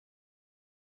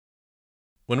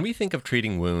When we think of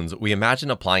treating wounds, we imagine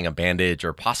applying a bandage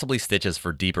or possibly stitches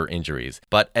for deeper injuries.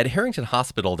 But at Harrington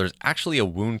Hospital, there's actually a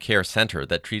wound care center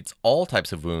that treats all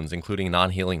types of wounds, including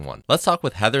non-healing ones. Let's talk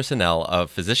with Heather Sinnell, a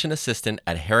physician assistant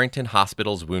at Harrington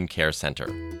Hospital's Wound Care Center.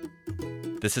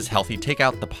 This is Healthy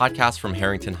Takeout, the podcast from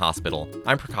Harrington Hospital.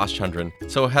 I'm Prakash Chandran.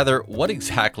 So Heather, what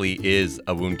exactly is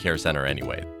a wound care center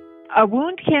anyway? A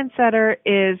wound care center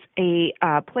is a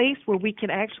place where we can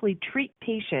actually treat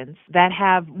patients that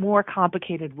have more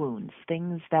complicated wounds,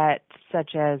 things that,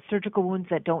 such as surgical wounds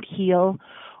that don't heal,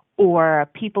 or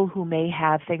people who may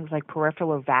have things like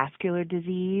peripheral or vascular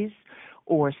disease,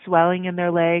 or swelling in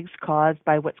their legs caused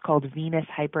by what's called venous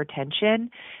hypertension.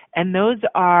 And those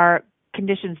are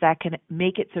conditions that can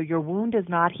make it so your wound does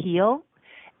not heal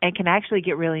and can actually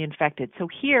get really infected. So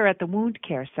here at the Wound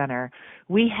Care Center,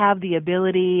 we have the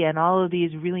ability and all of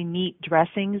these really neat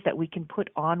dressings that we can put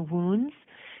on wounds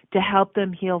to help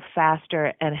them heal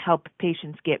faster and help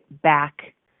patients get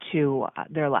back to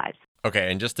their lives.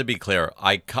 Okay, and just to be clear,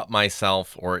 I cut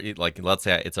myself, or let's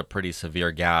say it's a pretty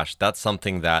severe gash. That's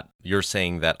something that you're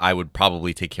saying that I would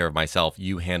probably take care of myself.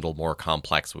 You handle more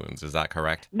complex wounds. Is that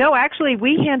correct? No, actually,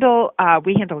 we handle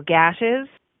gashes.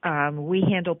 We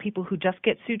handle people who just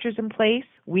get sutures in place.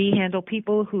 We handle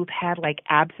people who've had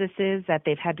abscesses that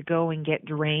they've had to go and get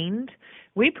drained.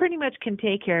 We pretty much can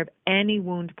take care of any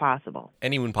wound possible.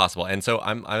 Any wound possible. And so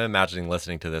I'm imagining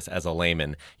listening to this as a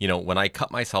layman. You know, when I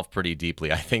cut myself pretty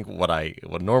deeply, I think what I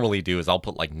would normally do is I'll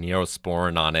put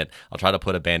Neosporin on it. I'll try to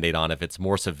put a Band-Aid on. If it's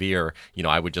more severe,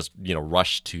 I would just,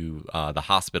 rush to the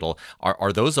hospital.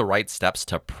 Are those the right steps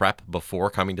to prep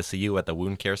before coming to see you at the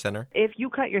wound care center? If you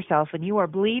cut yourself and you are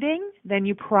bleeding, then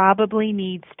you probably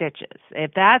need stitches.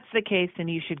 If that's the case, then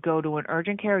you should go to an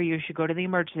urgent care or you should go to the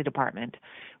emergency department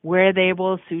where they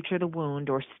will suture the wound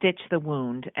or stitch the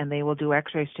wound, and they will do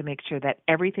x-rays to make sure that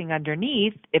everything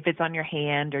underneath, if it's on your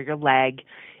hand or your leg,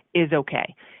 is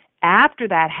okay. After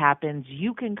that happens,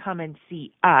 you can come and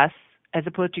see us as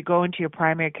opposed to going to your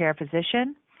primary care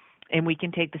physician, and we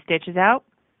can take the stitches out.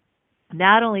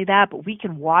 Not only that, but we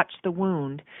can watch the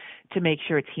wound to make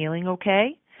sure it's healing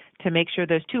okay, to make sure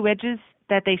those two edges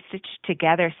that they stitched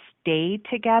together stay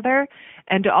together,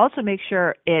 and to also make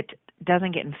sure it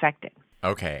doesn't get infected.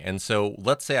 Okay, and so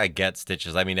let's say I get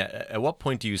stitches. I mean, at what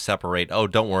point do you separate, oh,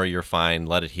 don't worry, you're fine,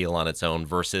 let it heal on its own,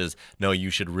 versus, no,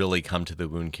 you should really come to the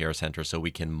wound care center so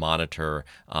we can monitor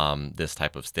this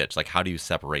type of stitch? How do you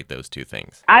separate those two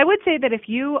things? I would say that if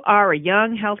you are a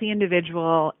young, healthy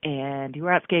individual and you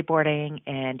are out skateboarding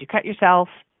and you cut yourself,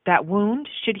 that wound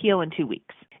should heal in 2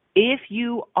 weeks. If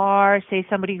you are, say,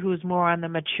 somebody who's more on the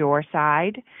mature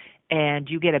side and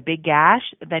you get a big gash,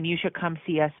 then you should come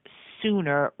see us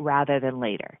sooner rather than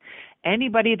later.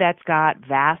 Anybody that's got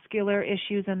vascular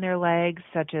issues in their legs,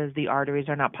 such as the arteries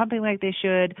are not pumping like they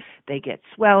should, they get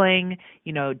swelling,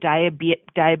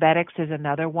 diabetics is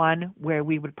another one where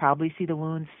we would probably see the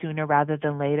wound sooner rather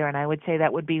than later, and I would say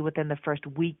that would be within the first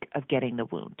week of getting the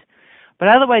wound. But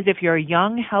otherwise, if you're a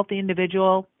young, healthy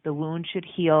individual, the wound should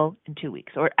heal in 2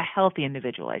 weeks, or a healthy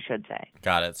individual, I should say.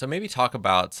 Got it. So maybe talk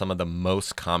about some of the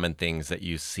most common things that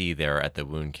you see there at the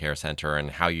wound care center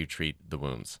and how you treat the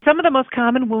wounds. Some of the most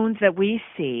common wounds that we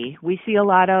see a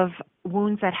lot of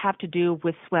wounds that have to do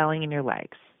with swelling in your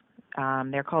legs.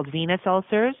 They're called venous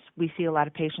ulcers. We see a lot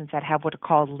of patients that have what are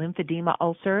called lymphedema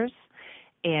ulcers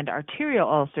and arterial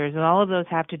ulcers, and all of those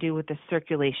have to do with the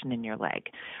circulation in your leg.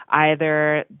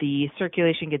 Either the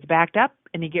circulation gets backed up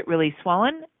and you get really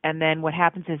swollen, and then what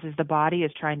happens is the body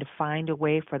is trying to find a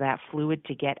way for that fluid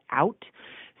to get out,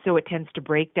 so it tends to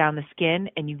break down the skin,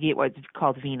 and you get what's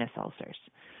called venous ulcers.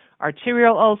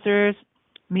 Arterial ulcers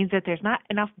means that there's not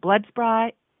enough blood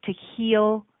supply to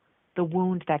heal the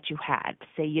wound that you had.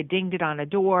 Say you dinged it on a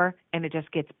door and it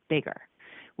just gets bigger.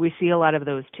 We see a lot of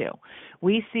those too.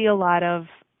 We see a lot of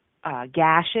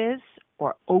gashes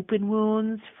or open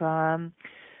wounds from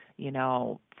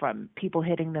people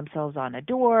hitting themselves on a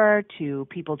door, to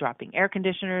people dropping air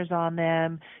conditioners on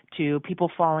them, to people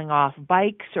falling off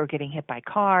bikes or getting hit by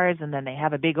cars, and then they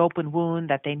have a big open wound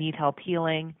that they need help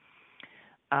healing.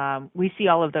 We see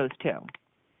all of those too.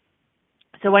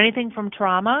 So anything from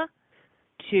trauma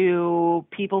to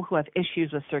people who have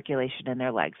issues with circulation in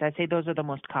their legs. I'd say those are the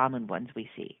most common ones we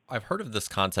see. I've heard of this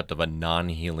concept of a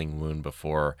non-healing wound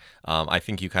before. I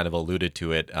think you kind of alluded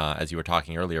to it as you were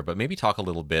talking earlier, but maybe talk a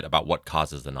little bit about what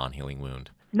causes the non-healing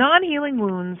wound. Non-healing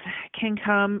wounds can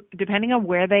come, depending on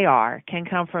where they are, can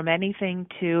come from anything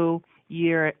to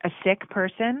you're a sick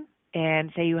person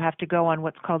and say you have to go on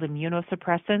what's called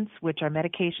immunosuppressants, which are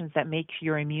medications that make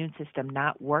your immune system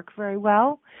not work very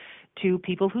well, to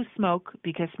people who smoke,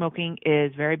 because smoking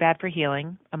is very bad for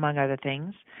healing, among other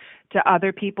things, to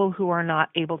other people who are not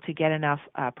able to get enough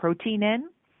protein in,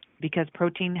 because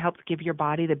protein helps give your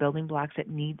body the building blocks it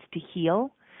needs to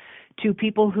heal, to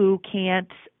people who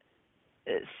can't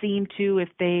seem to, if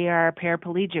they are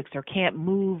paraplegics or can't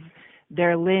move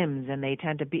their limbs and they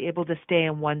tend to be able to stay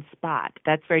in one spot.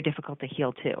 That's very difficult to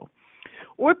heal too.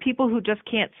 Or people who just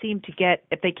can't seem to get,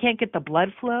 if they can't get the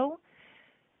blood flow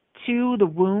to the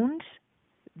wound,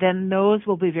 then those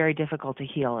will be very difficult to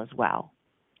heal as well.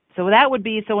 So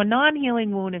a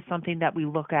non-healing wound is something that we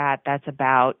look at that's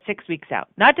about 6 weeks out.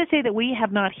 Not to say that we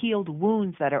have not healed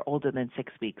wounds that are older than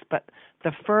 6 weeks, but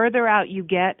the further out you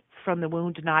get from the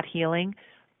wound not healing,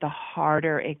 the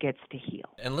harder it gets to heal.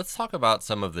 And let's talk about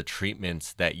some of the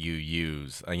treatments that you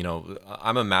use.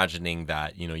 I'm imagining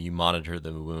that, you monitor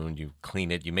the wound, you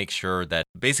clean it, you make sure that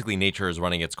basically nature is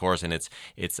running its course and it's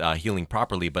healing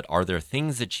properly. But are there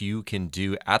things that you can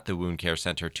do at the wound care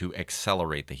center to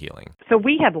accelerate the healing? So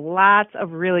we have lots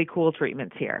of really cool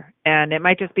treatments here. And it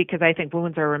might just be because I think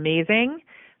wounds are amazing,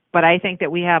 but I think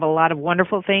that we have a lot of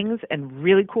wonderful things and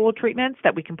really cool treatments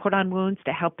that we can put on wounds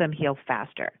to help them heal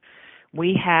faster.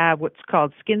 We have what's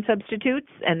called skin substitutes,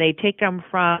 and they take them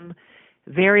from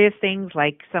various things,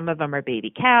 like some of them are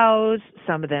baby cows,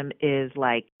 some of them is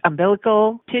like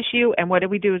umbilical tissue, and what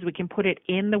we do is we can put it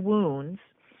in the wounds,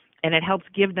 and it helps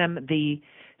give them the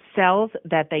cells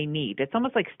that they need. It's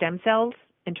almost like stem cells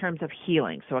in terms of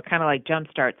healing. So it kind of like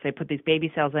jumpstarts. They put these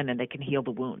baby cells in and they can heal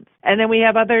the wounds. And then we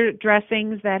have other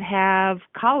dressings that have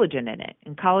collagen in it.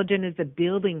 And collagen is the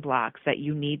building blocks that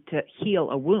you need to heal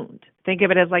a wound. Think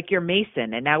of it as like your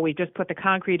mason, and now we just put the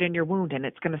concrete in your wound and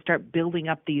it's going to start building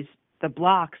up the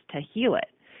blocks to heal it.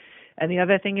 And the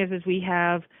other thing is we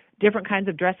have different kinds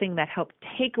of dressing that help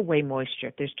take away moisture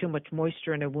if there's too much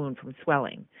moisture in a wound from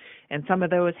swelling. And some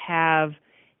of those have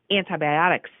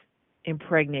antibiotics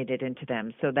impregnated into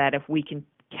them, so that if we can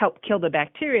help kill the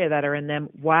bacteria that are in them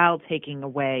while taking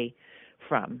away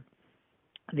from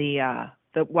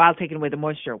while taking away the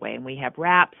moisture away. And we have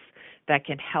wraps that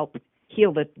can help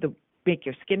heal make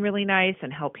your skin really nice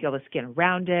and help heal the skin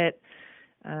around it.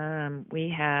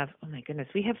 We have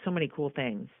so many cool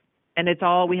things. And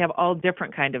we have all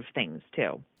different kind of things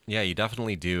too. Yeah, you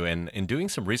definitely do. And in doing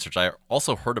some research, I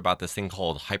also heard about this thing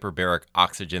called hyperbaric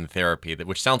oxygen therapy,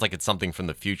 which sounds like it's something from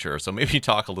the future. So maybe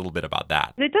talk a little bit about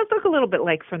that. It does look a little bit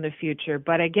like from the future.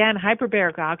 But again,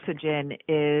 hyperbaric oxygen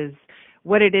is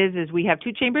what it is we have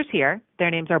two chambers here. Their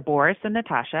names are Boris and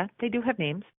Natasha. They do have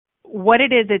names. What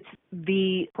it is, it's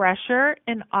the pressure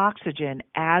and oxygen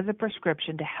as a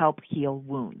prescription to help heal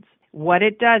wounds. What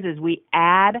it does is we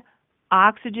add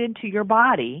oxygen to your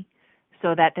body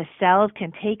so that the cells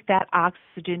can take that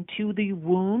oxygen to the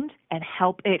wound and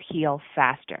help it heal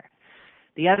faster.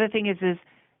 The other thing is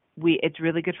it's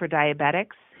really good for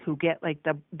diabetics who get like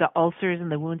the ulcers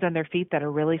and the wounds on their feet that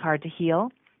are really hard to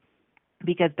heal,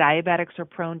 because diabetics are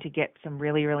prone to get some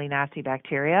really, really nasty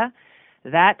bacteria.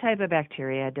 That type of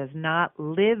bacteria does not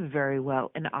live very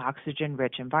well in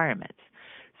oxygen-rich environments.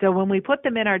 So when we put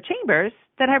them in our chambers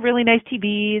that have really nice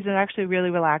TVs and are actually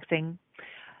really relaxing,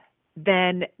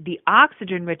 then the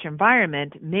oxygen-rich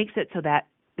environment makes it so that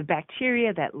the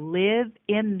bacteria that live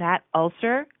in that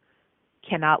ulcer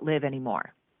cannot live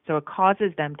anymore. So it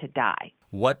causes them to die.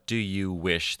 What do you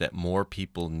wish that more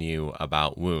people knew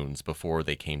about wounds before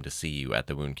they came to see you at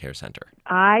the Wound Care Center?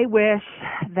 I wish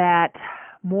that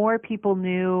more people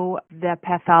knew the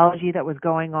pathology that was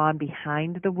going on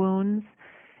behind the wounds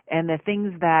and the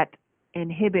things that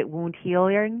inhibit wound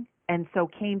healing, and so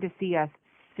came to see us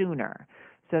sooner,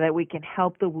 so that we can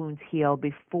help the wounds heal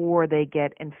before they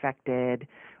get infected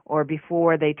or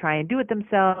before they try and do it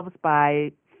themselves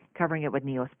by covering it with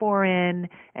Neosporin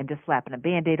and just slapping a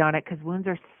Band-Aid on it, because wounds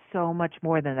are so much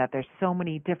more than that. There's so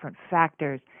many different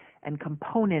factors and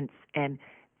components and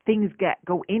things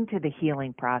go into the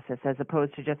healing process, as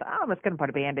opposed to just, I'm just going to put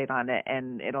a Band-Aid on it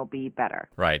and it'll be better.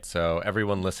 Right. So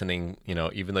everyone listening,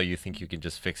 even though you think you can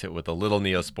just fix it with a little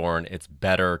Neosporin, it's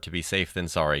better to be safe than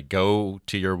sorry. Go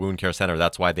to your wound care center.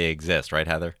 That's why they exist, right,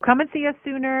 Heather? Come and see us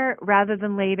sooner rather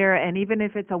than later. And even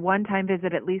if it's a one-time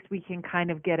visit, at least we can kind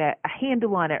of get a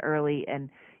handle on it early and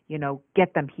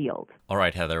get them healed. All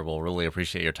right, Heather, we'll really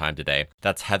appreciate your time today.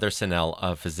 That's Heather Sennell,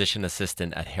 a physician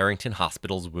assistant at Harrington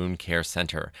Hospital's Wound Care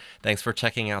Center. Thanks for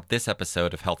checking out this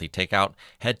episode of Healthy Takeout.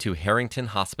 Head to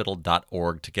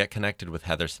harringtonhospital.org to get connected with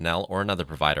Heather Sennell or another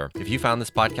provider. If you found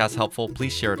this podcast helpful,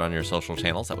 please share it on your social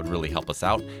channels. That would really help us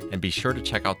out. And be sure to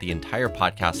check out the entire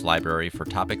podcast library for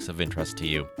topics of interest to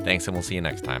you. Thanks, and we'll see you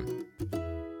next time.